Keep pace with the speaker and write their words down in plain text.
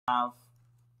have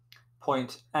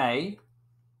point A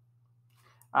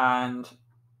and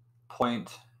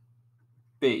point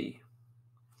B.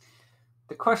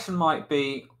 The question might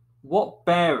be, what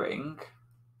bearing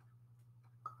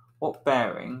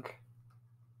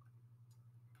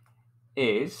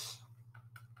is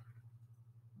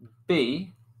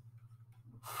B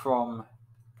from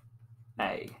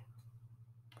A?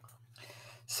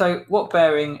 So what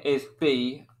bearing is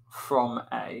B from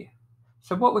A?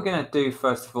 So what we're going to do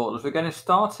first of all is we're going to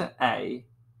start at A,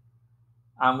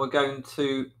 and we're going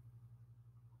to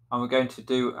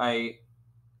do a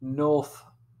north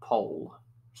pole.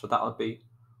 So that would be,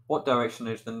 what direction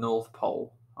is the north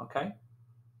pole? Okay.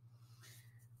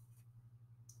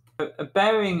 A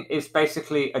bearing is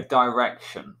basically a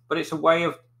direction, but it's a way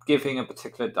of giving a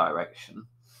particular direction.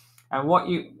 And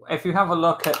if you have a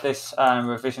look at this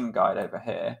revision guide over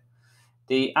here,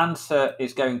 the answer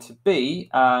is going to be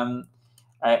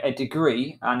a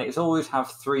degree, and it's always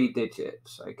have 3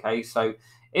 digits. Okay, so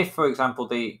if, for example,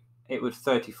 it was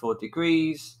 34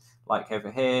 degrees, like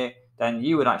over here, then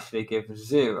you would actually give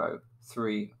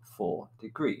 0.34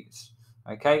 degrees.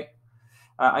 Okay,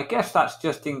 I guess that's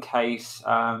just in case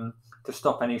to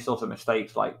stop any sort of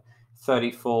mistakes, like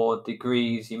 34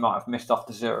 degrees, you might have missed off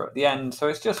the 0 at the end. So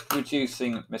it's just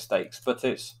reducing mistakes, but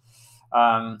it's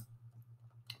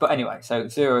but anyway, so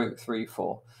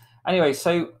 0.34. Anyway,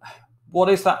 so what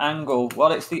is that angle?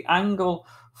 Well, it's the angle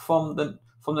from the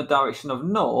direction of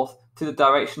north to the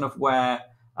direction of where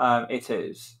it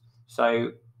is.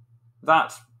 So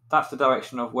that's the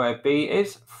direction of where B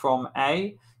is from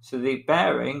A. So the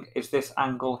bearing is this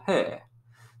angle here.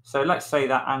 So let's say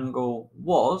that angle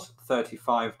was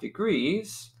 35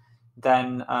 degrees,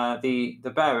 then the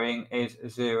bearing is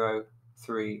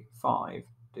 0.35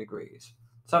 degrees.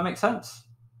 Does that make sense?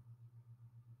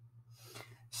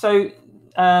 So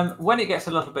when it gets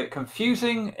a little bit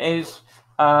confusing is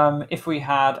if we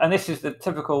had, and this is the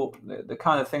typical, the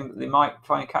kind of thing that they might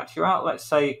try and catch you out. Let's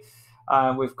say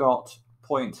we've got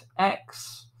point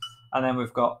X, and then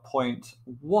we've got point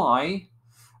Y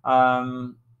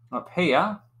up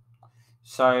here.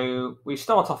 So we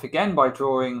start off again by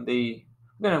drawing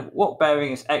what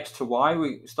bearing is X to Y?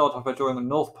 We start off by drawing a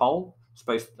north pole.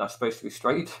 That's supposed to be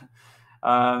straight.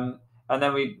 And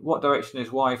then what direction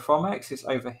is Y from X? It's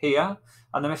over here.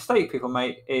 And the mistake people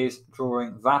make is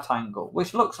drawing that angle,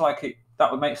 which looks like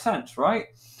that would make sense, right?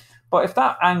 But if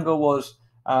that angle was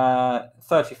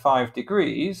 35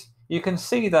 degrees, you can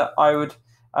see that I would,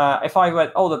 if I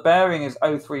read, oh, the bearing is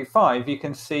 0.35, you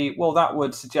can see, well, that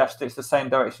would suggest it's the same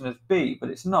direction as B, but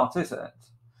it's not, is it?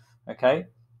 Okay.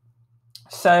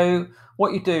 So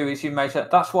what you do is you measure.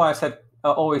 That's why I said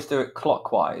always do it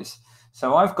clockwise.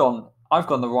 So I've gone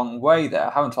the wrong way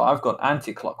there, haven't I? I've gone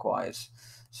anti-clockwise.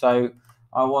 So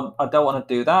I don't want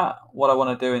to do that. What I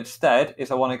want to do instead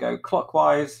is I want to go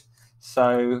clockwise.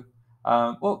 So,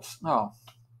 whoops, no.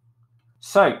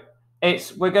 So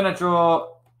we're going to draw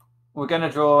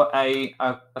a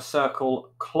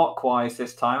circle clockwise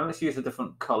this time. Let's use a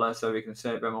different color so we can see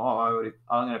it. I'm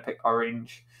going to pick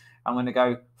orange. I'm going to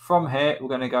go from here. We're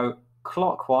going to go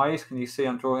clockwise. Can you see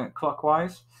I'm drawing it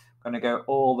clockwise? I'm going to go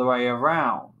all the way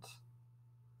around.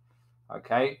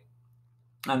 Okay,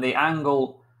 and the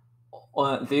angle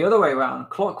the other way around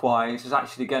clockwise is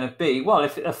actually going to be, well,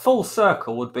 if a full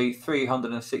circle would be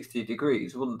 360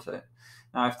 degrees, wouldn't it?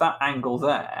 Now, if that angle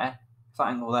there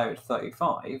is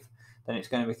 35, then it's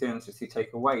going to be 360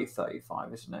 take away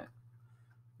 35, isn't it?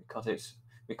 Because it's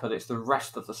the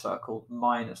rest of the circle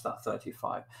minus that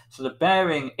 35. So the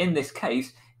bearing in this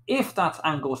case, if that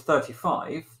angle is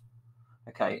 35,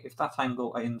 okay, if that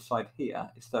angle inside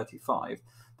here is 35,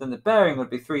 then the bearing would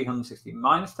be 360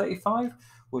 minus 35,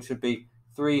 which would be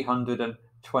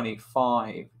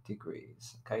 325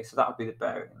 degrees. Okay, so that would be the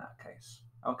bearing in that case.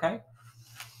 Okay,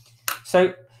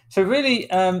 so really,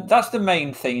 that's the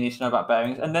main thing you need to know about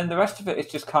bearings, and then the rest of it is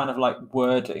just kind of like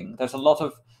wording. There's a lot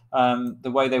of the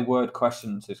way they word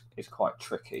questions is quite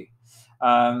tricky.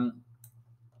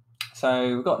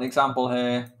 So we've got an example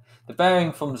here: the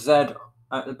bearing from Z.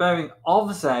 The bearing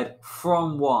of Z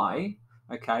from Y,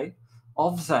 okay,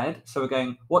 of Z, so we're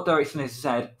going, what direction is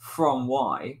Z from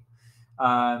Y,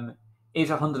 is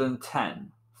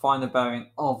 110. Find the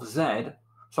bearing of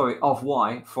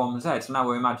Y from Z. So now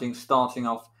we're imagining starting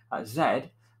off at Z,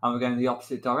 and we're going the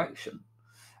opposite direction.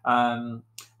 And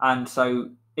so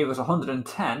it was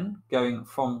 110 going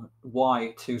from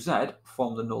Y to Z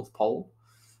from the North Pole.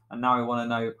 And now we want to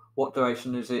know what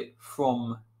direction is it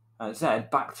from Z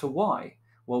back to Y.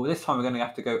 Well, this time we're going to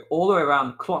have to go all the way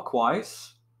around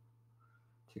clockwise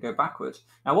to go backwards.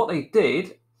 Now, what they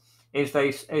did is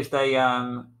they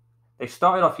they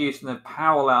started off using the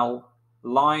parallel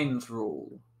lines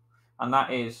rule, and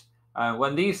that is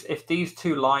if these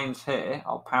two lines here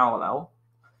are parallel,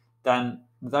 then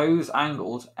those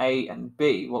angles A and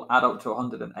B will add up to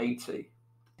 180.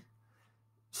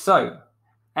 So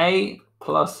A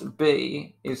plus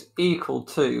B is equal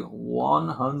to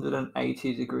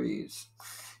 180 degrees.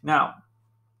 Now,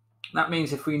 that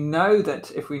means if we know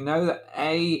that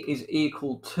A is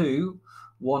equal to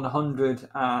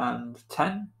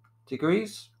 110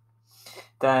 degrees,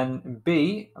 then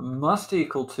B must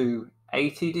equal to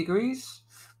 80 degrees.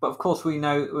 But of course,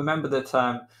 remember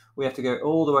that we have to go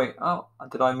all the way. Oh,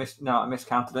 did I miss? No, I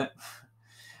miscounted it.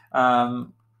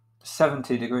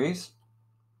 70 degrees.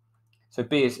 So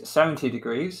B is 70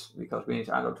 degrees because we need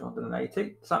to add up to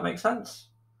 180. Does that make sense?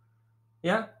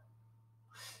 Yeah.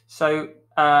 So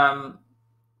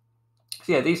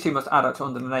yeah, these two must add up to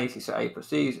 180. So A plus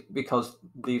D, because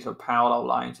these are parallel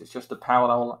lines. It's just the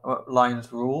parallel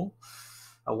lines rule,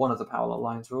 one of the parallel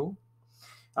lines rule.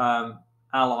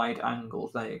 Allied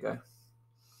angles. There you go.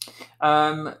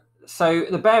 So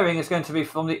the bearing is going to be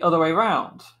from the other way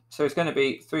around. So it's going to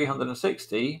be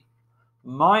 360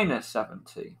 minus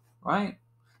 70, right?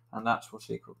 And that's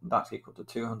equal to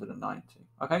 290.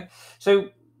 Okay. So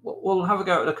we'll have a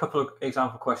go at a couple of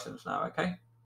example questions now. Okay.